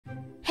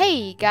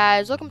Hey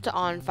guys, welcome to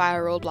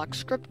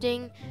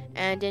OnFireRobloxScripting,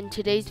 and in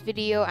today's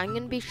video I'm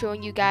going to be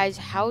showing you guys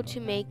how to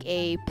make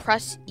a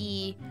press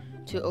E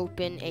to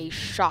open a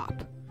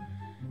shop.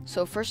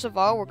 So first of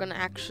all, we're going to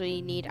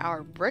actually need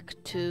our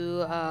brick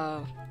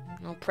to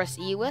press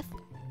E with.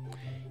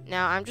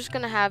 Now I'm just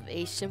going to have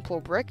a simple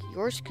brick.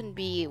 Yours can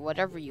be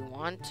whatever you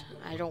want.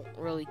 I don't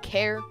really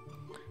care.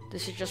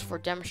 This is just for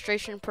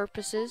demonstration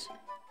purposes.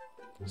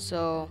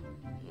 So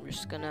I'm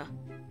just going to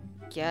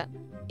get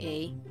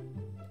a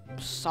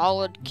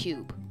solid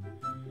cube,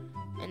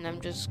 and I'm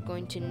just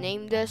going to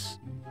name this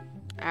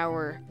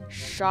our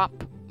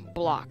shop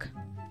block.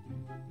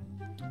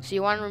 So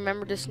you want to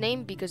remember this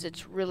name because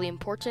it's really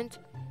important.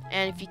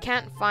 And if you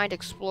can't find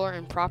Explore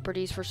and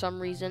Properties for some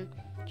reason,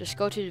 just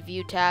go to the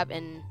View tab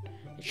and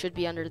it should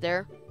be under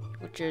there,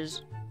 which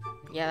is,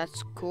 yeah,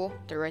 that's cool,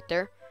 they're right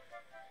there.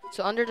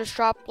 So under the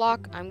shop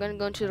block, I'm going to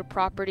go into the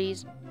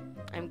Properties.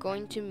 I'm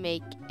going to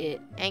make it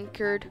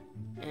anchored,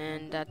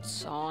 and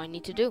that's all I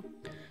need to do.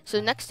 So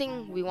the next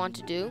thing we want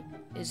to do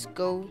is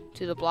go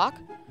to the block,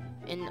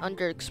 and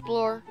under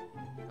Explore,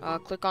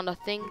 click on the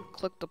thing,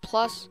 click the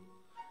plus,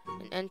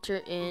 and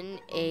enter in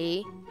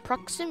a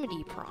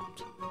proximity prompt.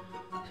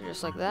 So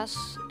just like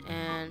this,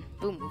 and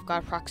boom, we've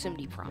got a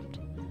proximity prompt.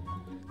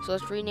 So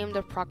let's rename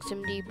the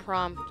proximity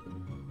prompt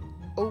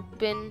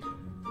Open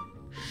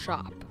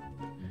Shop.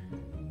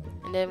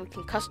 And then we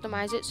can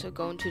customize it, so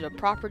go into the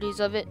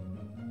properties of it,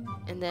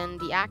 and then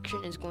the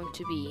action is going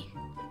to be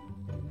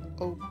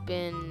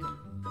open.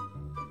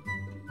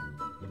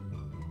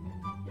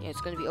 Yeah,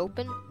 it's going to be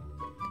open.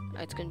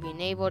 It's going to be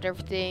enabled,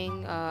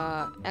 everything.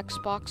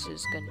 Xbox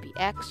is going to be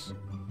X.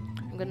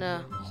 I'm going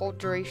to hold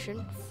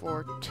duration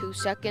for 2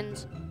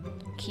 seconds.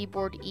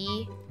 Keyboard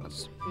E.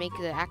 Let's make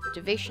the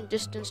activation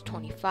distance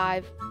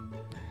 25.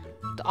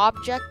 The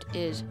object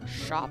is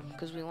shop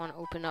because we want to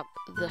open up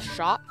the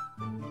shop.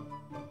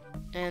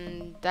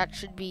 And that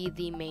should be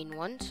the main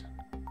ones.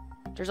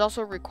 There's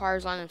also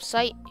requires line of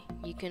sight.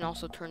 You can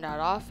also turn that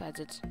off as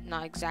it's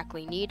not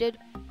exactly needed.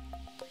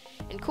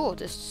 And cool,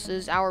 this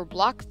is our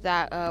block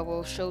that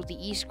will show the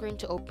E screen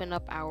to open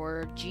up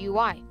our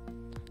GUI.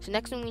 So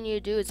next thing we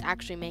need to do is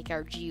actually make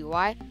our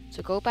GUI.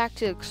 So go back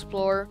to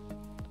Explore,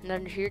 and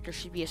under here there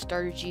should be a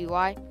starter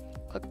GUI.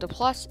 Click the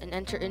plus and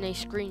enter in a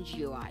screen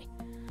GUI.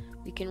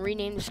 We can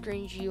rename the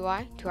screen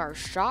GUI to our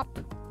shop.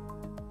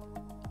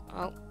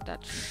 Oh,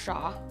 that's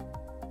Shaw.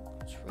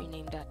 Let's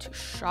rename that to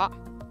shop.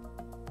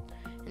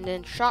 And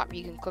then shop,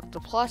 you can click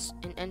the plus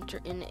and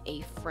enter in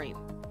a frame.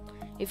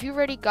 If you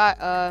already got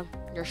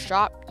your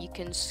shop, you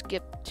can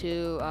skip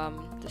to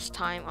this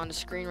time on the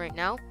screen right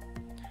now.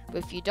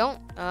 But if you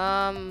don't,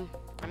 I'm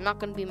not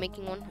going to be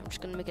making one. I'm just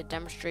going to make a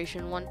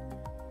demonstration one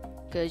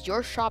because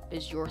your shop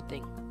is your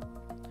thing.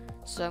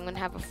 So I'm going to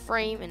have a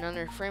frame, and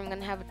under the frame I'm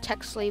going to have a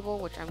text label,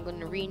 which I'm going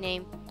to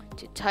rename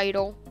to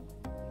title.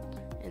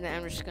 And then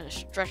I'm just going to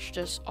stretch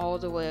this all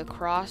the way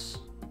across.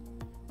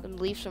 I'm going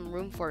to leave some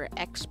room for an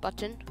X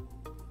button.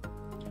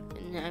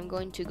 And then I'm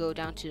going to go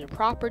down to the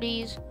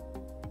properties.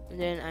 And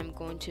then I'm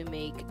going to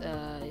make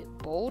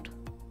bold.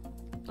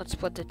 Let's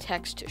put the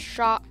text to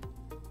shop.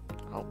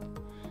 Oh.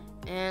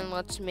 And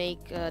let's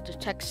make the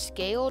text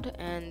scaled,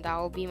 and that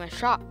will be my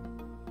shop.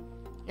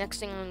 Next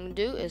thing I'm going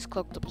to do is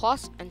click the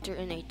plus, enter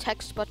in a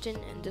text button,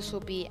 and this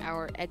will be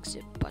our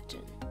exit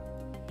button.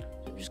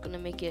 I'm just going to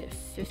make it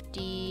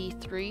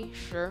 53,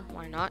 sure,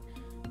 why not?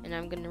 And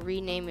I'm going to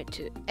rename it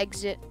to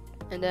exit.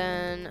 And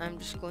then I'm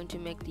just going to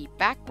make the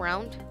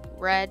background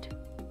red.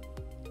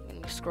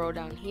 Scroll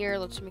down here,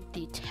 let's make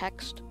the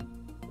text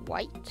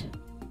white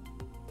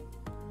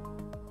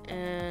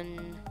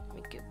and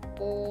make it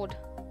bold,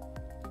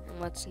 and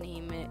let's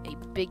name it a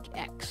big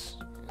X,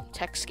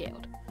 text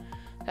scaled.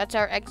 That's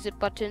our exit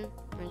button.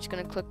 I'm just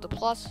going to click the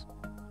plus,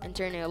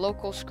 enter in a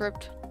local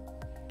script,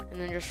 and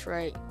then just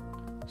write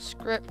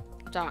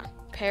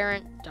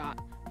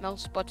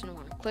script.parent.mouse button,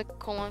 want to click,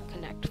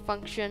 connect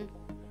function,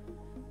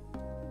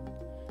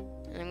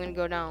 and I'm going to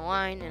go down a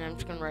line, and I'm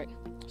just going to write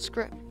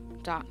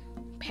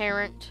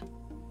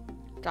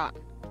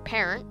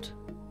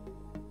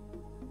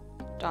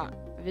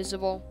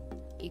script.parent.visible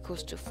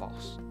equals to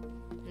false.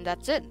 And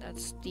that's it.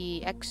 That's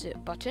the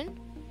exit button.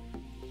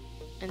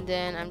 And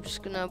then I'm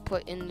just gonna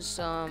put in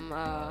some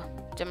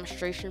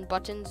demonstration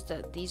buttons.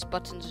 That these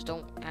buttons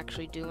don't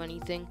actually do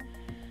anything.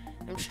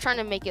 I'm just trying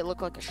to make it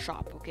look like a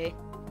shop, okay?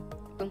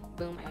 Boom,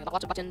 boom, I have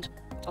lots of buttons.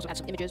 Let's also add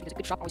some images because a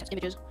good shop always has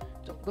images.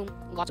 So boom,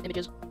 lots of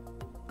images.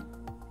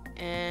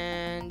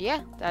 And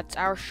yeah, that's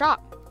our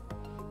shop.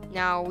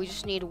 Now we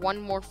just need one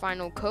more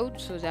final code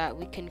so that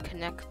we can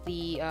connect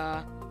the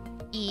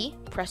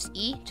press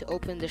E to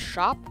open the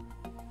shop.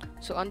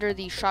 So under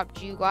the shop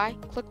GUI,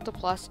 click the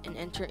plus and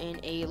enter in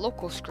a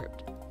local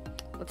script.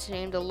 Let's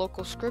name the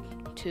local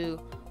script to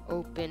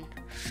open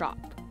shop.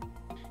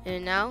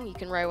 And now you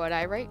can write what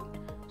I write.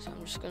 So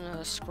I'm just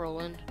gonna scroll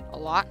in a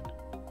lot.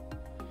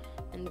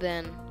 And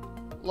then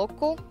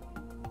local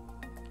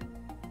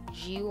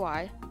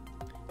GUI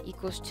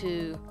equals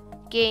to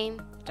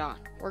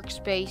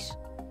game.workspace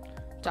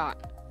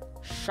dot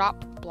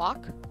shop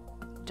block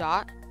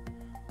dot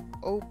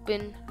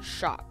open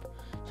shop.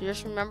 So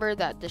just remember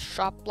that the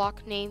shop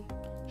block name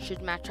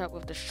should match up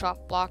with the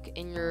shop block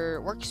in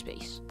your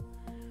workspace.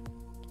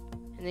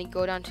 And then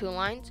go down 2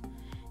 lines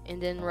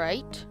and then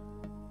write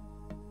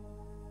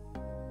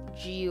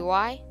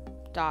GUI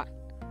dot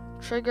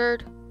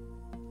triggered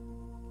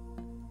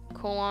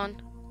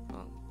colon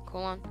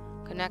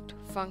connect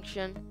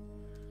function,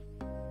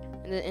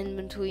 and then in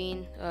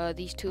between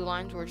these 2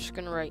 lines we're just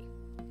gonna write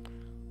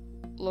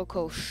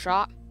local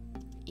shop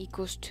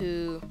equals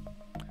to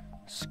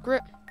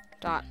script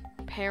dot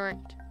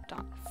parent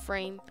dot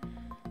frame.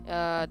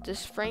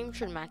 This frame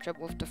should match up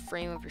with the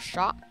frame of your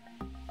shop,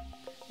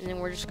 and then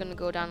we're just gonna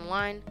go down the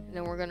line and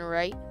then we're gonna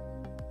write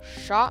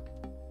shop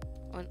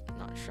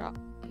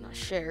not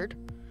shared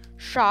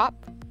shop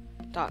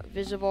dot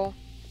visible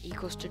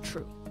equals to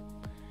true,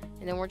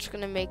 and then we're just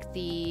gonna make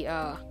the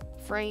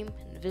frame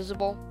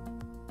invisible,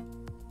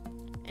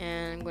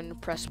 and I'm going to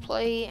press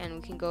play and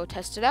we can go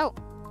test it out.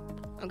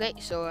 Okay,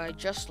 so I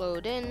just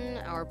loaded in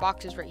our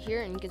boxes right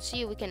here, and you can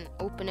see we can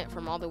open it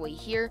from all the way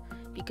here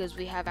because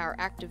we have our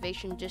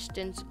activation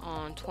distance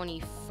on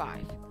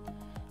 25.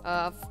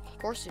 Of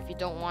course, if you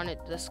don't want it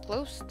this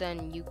close,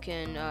 then you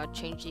can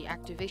change the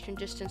activation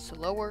distance to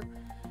lower.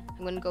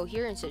 I'm going to go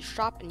here and say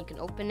shop, and you can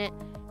open it,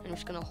 and I'm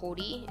just going to hold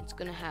E. It's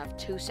going to have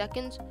 2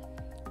 seconds,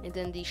 and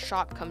then the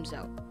shop comes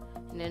out.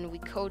 And then we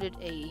coded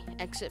a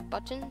exit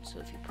button, so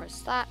if you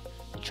press that,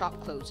 the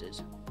shop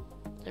closes.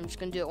 I'm just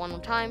going to do it one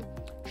more time.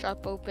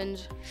 Shop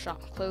opens,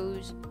 shop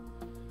close.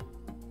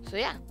 So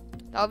yeah,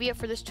 that'll be it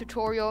for this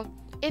tutorial.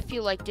 If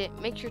you liked it,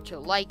 make sure to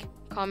like,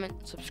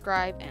 comment,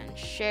 subscribe, and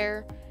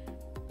share.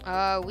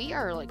 We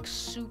are like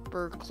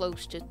super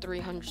close to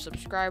 300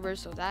 subscribers,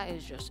 so that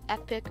is just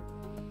epic.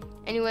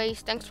 Anyways,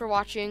 thanks for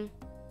watching.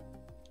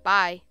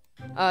 Bye.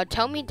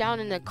 Tell me down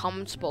in the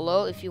comments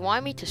below if you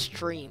want me to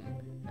stream.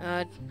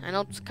 I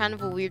know it's kind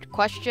of a weird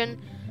question,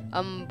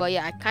 but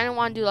yeah, I kind of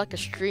want to do like a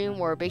stream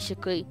where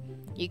basically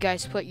you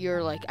guys put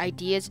your like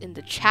ideas in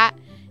the chat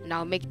and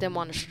I'll make them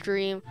on a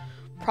stream.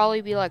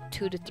 Probably be like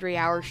 2 to 3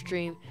 hour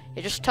stream.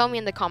 Yeah, just tell me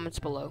in the comments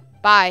below.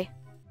 Bye.